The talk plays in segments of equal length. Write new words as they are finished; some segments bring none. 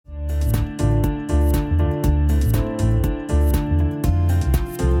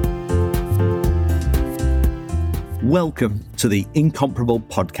Welcome to the Incomparable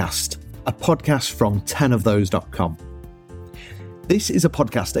Podcast, a podcast from 10ofthose.com. This is a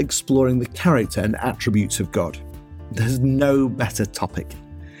podcast exploring the character and attributes of God. There's no better topic.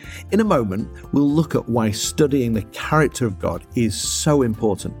 In a moment, we'll look at why studying the character of God is so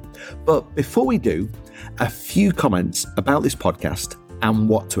important. But before we do, a few comments about this podcast and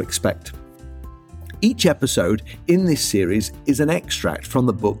what to expect. Each episode in this series is an extract from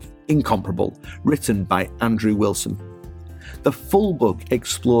the book Incomparable, written by Andrew Wilson. The full book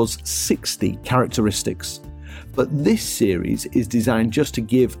explores 60 characteristics, but this series is designed just to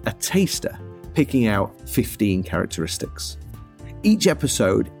give a taster, picking out 15 characteristics. Each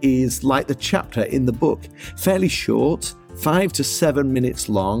episode is like the chapter in the book, fairly short, 5 to 7 minutes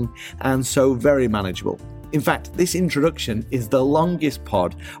long, and so very manageable. In fact, this introduction is the longest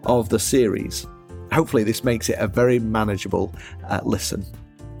pod of the series. Hopefully this makes it a very manageable listen.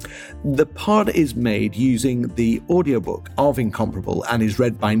 The pod is made using the audiobook of Incomparable and is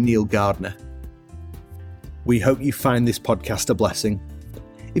read by Neil Gardner. We hope you find this podcast a blessing.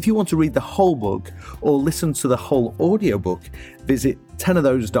 If you want to read the whole book or listen to the whole audiobook, visit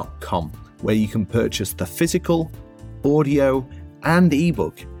 10ofthose.com, where you can purchase the physical, audio, and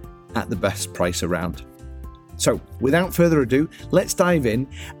ebook at the best price around. So, without further ado, let's dive in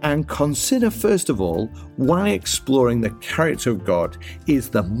and consider first of all why exploring the character of God is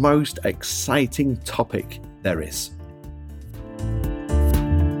the most exciting topic there is.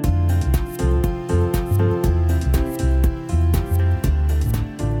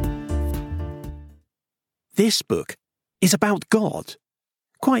 This book is about God,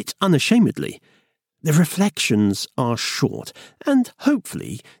 quite unashamedly. The reflections are short, and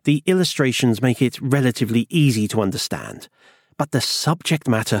hopefully the illustrations make it relatively easy to understand. But the subject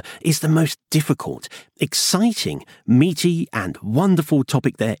matter is the most difficult, exciting, meaty, and wonderful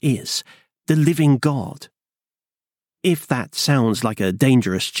topic there is: the living God. If that sounds like a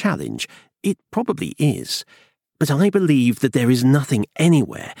dangerous challenge, it probably is. But I believe that there is nothing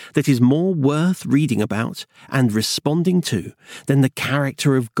anywhere that is more worth reading about and responding to than the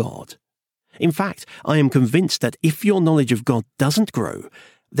character of God. In fact, I am convinced that if your knowledge of God doesn't grow,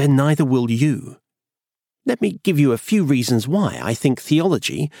 then neither will you. Let me give you a few reasons why I think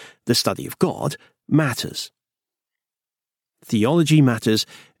theology, the study of God, matters. Theology matters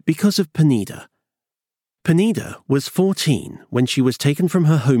because of Penida. Penida was 14 when she was taken from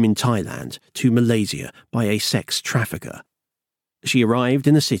her home in Thailand to Malaysia by a sex trafficker. She arrived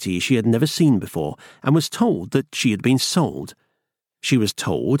in a city she had never seen before and was told that she had been sold. She was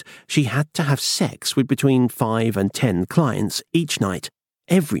told she had to have sex with between 5 and 10 clients each night,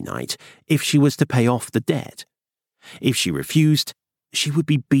 every night, if she was to pay off the debt. If she refused, she would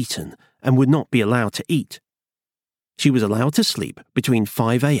be beaten and would not be allowed to eat. She was allowed to sleep between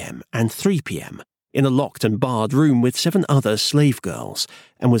 5 a.m. and 3 p.m. in a locked and barred room with 7 other slave girls,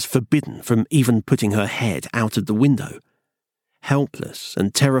 and was forbidden from even putting her head out of the window. Helpless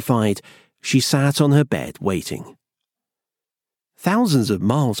and terrified, she sat on her bed waiting. Thousands of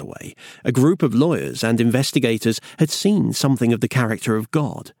miles away, a group of lawyers and investigators had seen something of the character of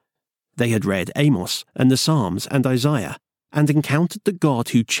God. They had read Amos and the Psalms and Isaiah, and encountered the God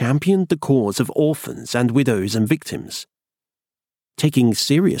who championed the cause of orphans and widows and victims. Taking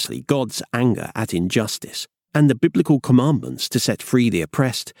seriously God's anger at injustice and the biblical commandments to set free the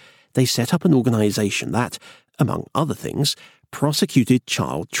oppressed, they set up an organization that, among other things, prosecuted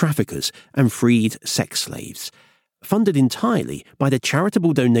child traffickers and freed sex slaves, funded entirely by the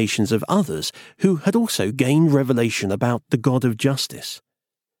charitable donations of others who had also gained revelation about the God of justice.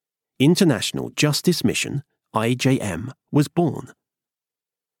 International Justice Mission, IJM, was born.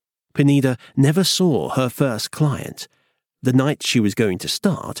 Penida never saw her first client. The night she was going to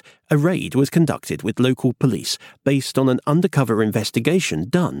start, a raid was conducted with local police based on an undercover investigation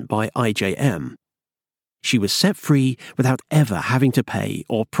done by IJM. She was set free without ever having to pay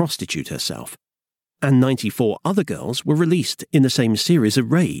or prostitute herself, and 94 other girls were released in the same series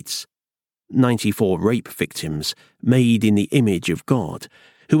of raids. 94 rape victims, made in the image of God,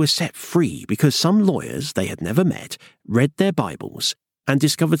 who were set free because some lawyers they had never met read their Bibles and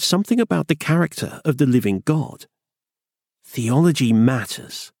discovered something about the character of the living God. Theology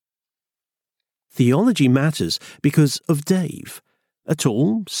matters. Theology matters because of Dave. A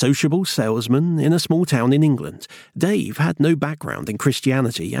tall, sociable salesman in a small town in England, Dave had no background in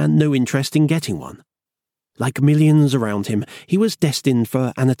Christianity and no interest in getting one. Like millions around him, he was destined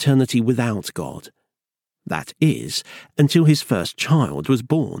for an eternity without God. That is, until his first child was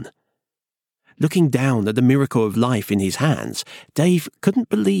born. Looking down at the miracle of life in his hands, Dave couldn't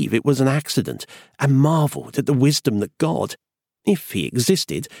believe it was an accident and marveled at the wisdom that God, if he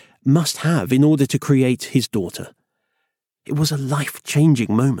existed, must have in order to create his daughter. It was a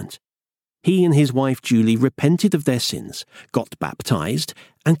life-changing moment. He and his wife Julie repented of their sins, got baptized,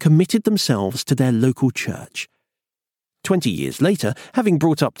 and committed themselves to their local church. 20 years later, having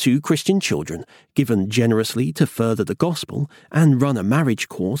brought up 2 Christian children, given generously to further the gospel, and run a marriage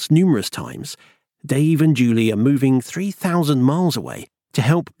course numerous times, Dave and Julie are moving 3,000 miles away to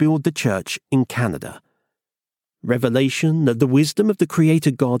help build the church in Canada. Revelation that the wisdom of the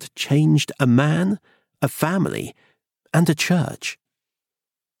Creator God changed a man, a family, and a church.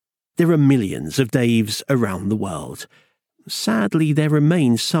 There are millions of Daves around the world. Sadly, there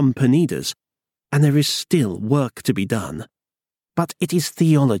remain some Penidas, and there is still work to be done. But it is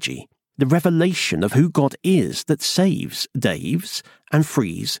theology, the revelation of who God is, that saves Daves and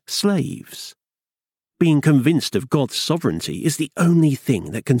frees slaves. Being convinced of God's sovereignty is the only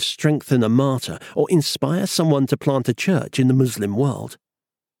thing that can strengthen a martyr or inspire someone to plant a church in the Muslim world.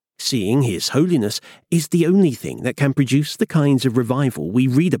 Seeing His holiness is the only thing that can produce the kinds of revival we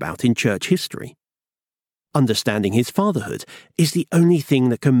read about in church history. Understanding His fatherhood is the only thing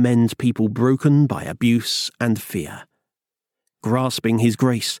that can mend people broken by abuse and fear. Grasping His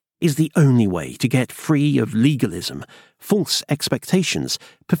grace is the only way to get free of legalism, false expectations,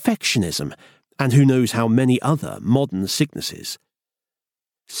 perfectionism, and who knows how many other modern sicknesses.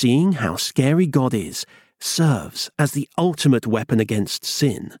 Seeing how scary God is serves as the ultimate weapon against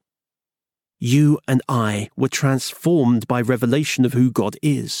sin. You and I were transformed by revelation of who God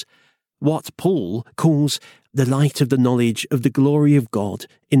is, what Paul calls the light of the knowledge of the glory of God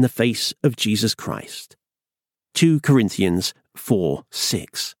in the face of Jesus Christ. 2 Corinthians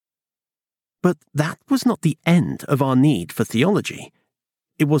 4:6. But that was not the end of our need for theology.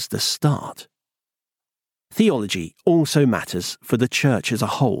 It was the start. Theology also matters for the church as a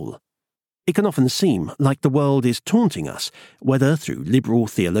whole. It can often seem like the world is taunting us, whether through liberal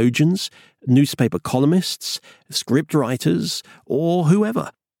theologians, newspaper columnists, script writers, or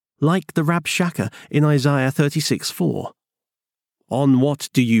whoever, like the Rabshakeh in Isaiah 36:4. On what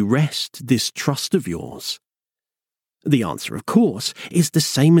do you rest this trust of yours? The answer, of course, is the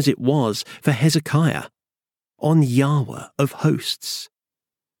same as it was for Hezekiah. On Yahweh of hosts.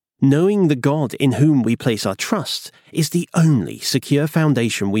 Knowing the God in whom we place our trust is the only secure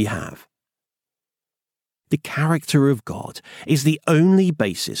foundation we have. The character of God is the only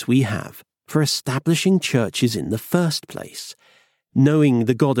basis we have for establishing churches in the first place. Knowing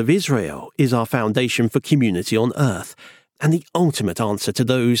the God of Israel is our foundation for community on earth, and the ultimate answer to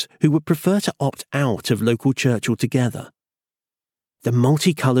those who would prefer to opt out of local church altogether. The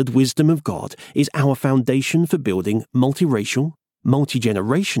multicolored wisdom of God is our foundation for building multiracial,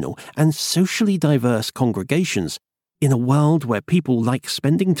 multi-generational, and socially diverse congregations in a world where people like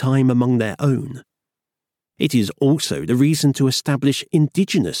spending time among their own. It is also the reason to establish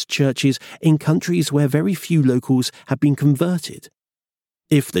indigenous churches in countries where very few locals have been converted.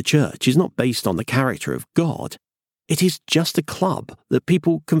 If the church is not based on the character of God, it is just a club that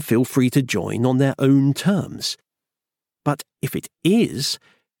people can feel free to join on their own terms. But if it is,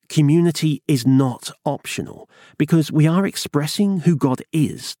 community is not optional, because we are expressing who God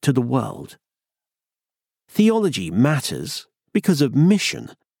is to the world. Theology matters because of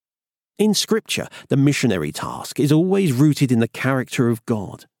mission. In Scripture, the missionary task is always rooted in the character of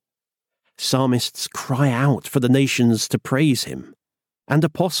God. Psalmists cry out for the nations to praise Him, and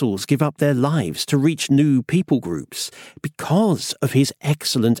apostles give up their lives to reach new people groups because of His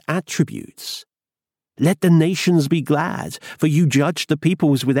excellent attributes. Let the nations be glad, for you judge the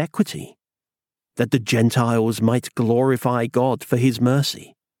peoples with equity, that the Gentiles might glorify God for His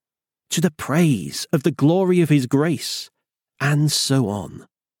mercy, to the praise of the glory of His grace, and so on.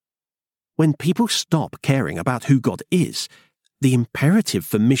 When people stop caring about who God is, the imperative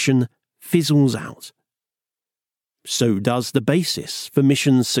for mission fizzles out. So does the basis for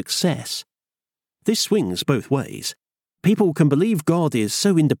mission's success. This swings both ways. People can believe God is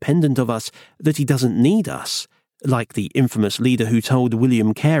so independent of us that He doesn't need us, like the infamous leader who told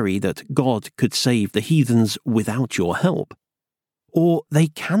William Carey that God could save the heathens without your help. Or they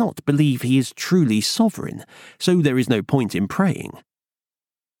cannot believe He is truly sovereign, so there is no point in praying.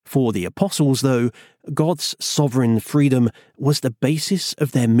 For the apostles, though, God's sovereign freedom was the basis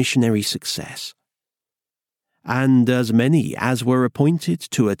of their missionary success. And as many as were appointed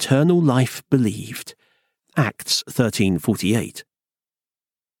to eternal life believed. Acts 13:48.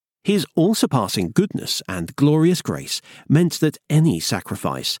 His all-surpassing goodness and glorious grace meant that any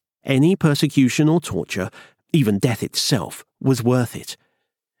sacrifice, any persecution or torture, even death itself, was worth it.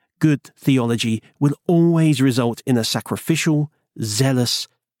 Good theology will always result in a sacrificial, zealous,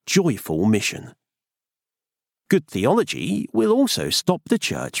 joyful mission. Good theology will also stop the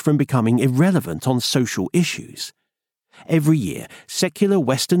church from becoming irrelevant on social issues. Every year, secular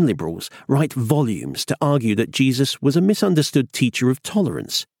Western liberals write volumes to argue that Jesus was a misunderstood teacher of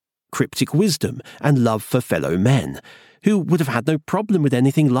tolerance, cryptic wisdom, and love for fellow men, who would have had no problem with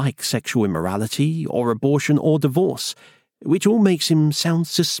anything like sexual immorality or abortion or divorce, which all makes him sound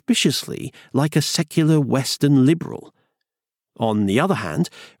suspiciously like a secular Western liberal. On the other hand,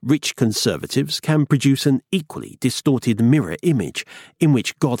 rich conservatives can produce an equally distorted mirror image in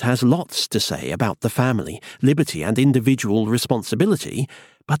which God has lots to say about the family, liberty, and individual responsibility,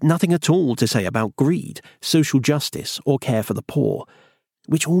 but nothing at all to say about greed, social justice, or care for the poor,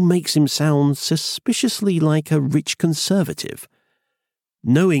 which all makes him sound suspiciously like a rich conservative.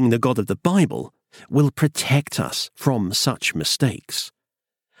 Knowing the God of the Bible will protect us from such mistakes.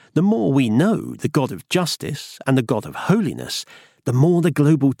 The more we know the God of justice and the God of holiness, the more the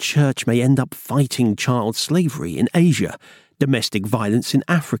global church may end up fighting child slavery in Asia, domestic violence in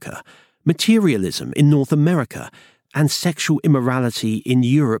Africa, materialism in North America, and sexual immorality in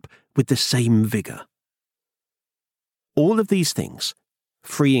Europe with the same vigour. All of these things,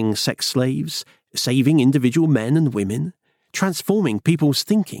 freeing sex slaves, saving individual men and women, transforming people's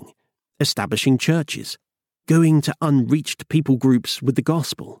thinking, establishing churches, going to unreached people groups with the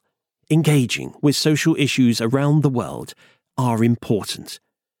gospel, engaging with social issues around the world, are important.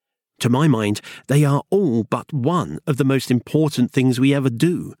 To my mind, they are all but one of the most important things we ever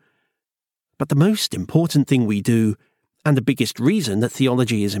do. But the most important thing we do, and the biggest reason that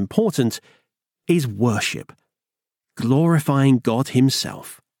theology is important, is worship, glorifying God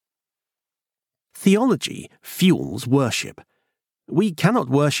Himself. Theology fuels worship. We cannot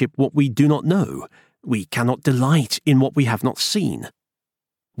worship what we do not know. We cannot delight in what we have not seen.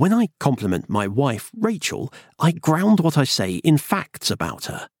 When I compliment my wife, Rachel, I ground what I say in facts about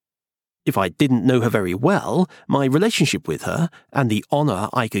her. If I didn't know her very well, my relationship with her and the honour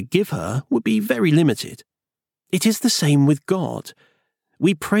I could give her would be very limited. It is the same with God.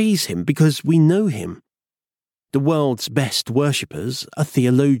 We praise Him because we know Him. The world's best worshippers are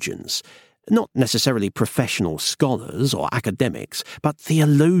theologians, not necessarily professional scholars or academics, but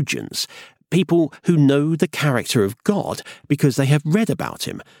theologians, people who know the character of God because they have read about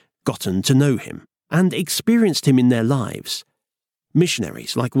Him, gotten to know Him, and experienced Him in their lives.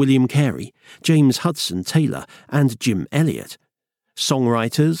 Missionaries like William Carey, James Hudson Taylor, and Jim Elliot.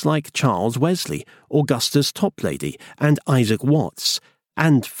 Songwriters like Charles Wesley, Augustus Toplady, and Isaac Watts,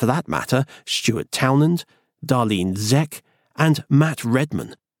 and, for that matter, Stuart Townend, Darlene Zschech, and Matt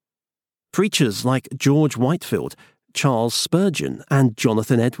Redman. Preachers like George Whitefield, Charles Spurgeon, and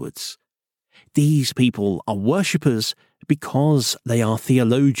Jonathan Edwards. These people are worshippers because they are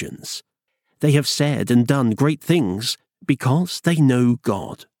theologians. They have said and done great things because they know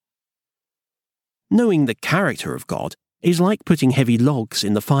God. Knowing the character of God is like putting heavy logs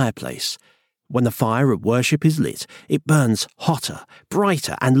in the fireplace. When the fire of worship is lit, it burns hotter,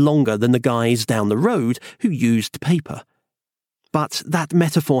 brighter, and longer than the guys down the road who used paper. But that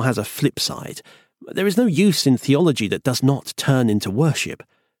metaphor has a flip side. There is no use in theology that does not turn into worship.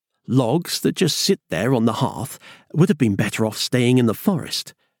 Logs that just sit there on the hearth would have been better off staying in the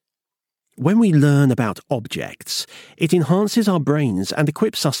forest. When we learn about objects, it enhances our brains and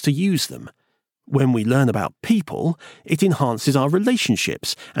equips us to use them. When we learn about people, it enhances our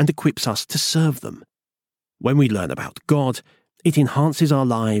relationships and equips us to serve them. When we learn about God, it enhances our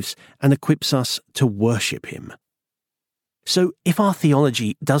lives and equips us to worship Him. So if our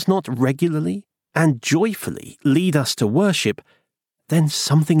theology does not regularly and joyfully lead us to worship, then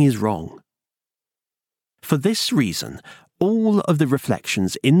something is wrong. For this reason, all of the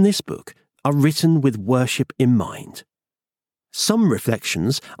reflections in this book are written with worship in mind. Some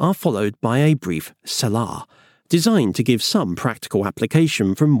reflections are followed by a brief Selah, designed to give some practical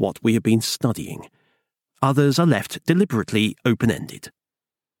application from what we have been studying. Others are left deliberately open-ended.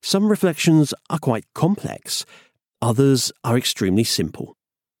 Some reflections are quite complex, others are extremely simple.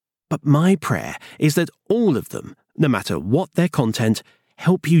 But my prayer is that all of them, no matter what their content,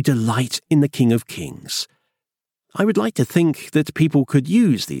 help you delight in the King of Kings. I would like to think that people could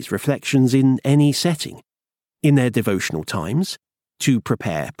use these reflections in any setting, in their devotional times, to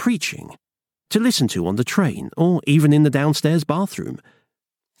prepare preaching, to listen to on the train, or even in the downstairs bathroom.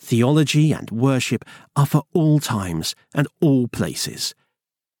 Theology and worship are for all times and all places.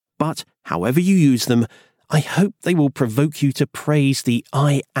 But however you use them, I hope they will provoke you to praise the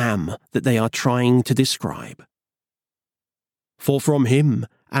I Am that they are trying to describe. For from Him,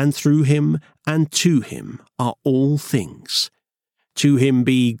 and through Him, and to Him are all things. To Him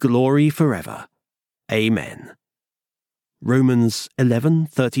be glory forever. Amen. Romans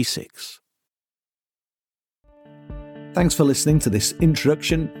 11:36. Thanks for listening to this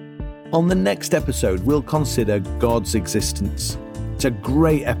introduction. On the next episode, we'll consider God's existence. It's a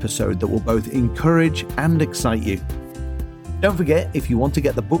great episode that will both encourage and excite you. Don't forget, if you want to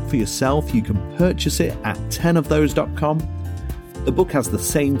get the book for yourself, you can purchase it at 10ofthose.com. The book has the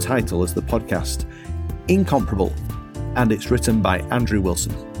same title as the podcast, Incomparable, and it's written by Andrew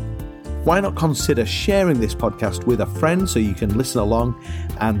Wilson. Why not consider sharing this podcast with a friend so you can listen along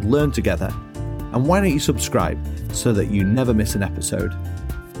and learn together? And why don't you subscribe so that you never miss an episode?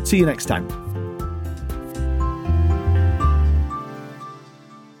 See you next time.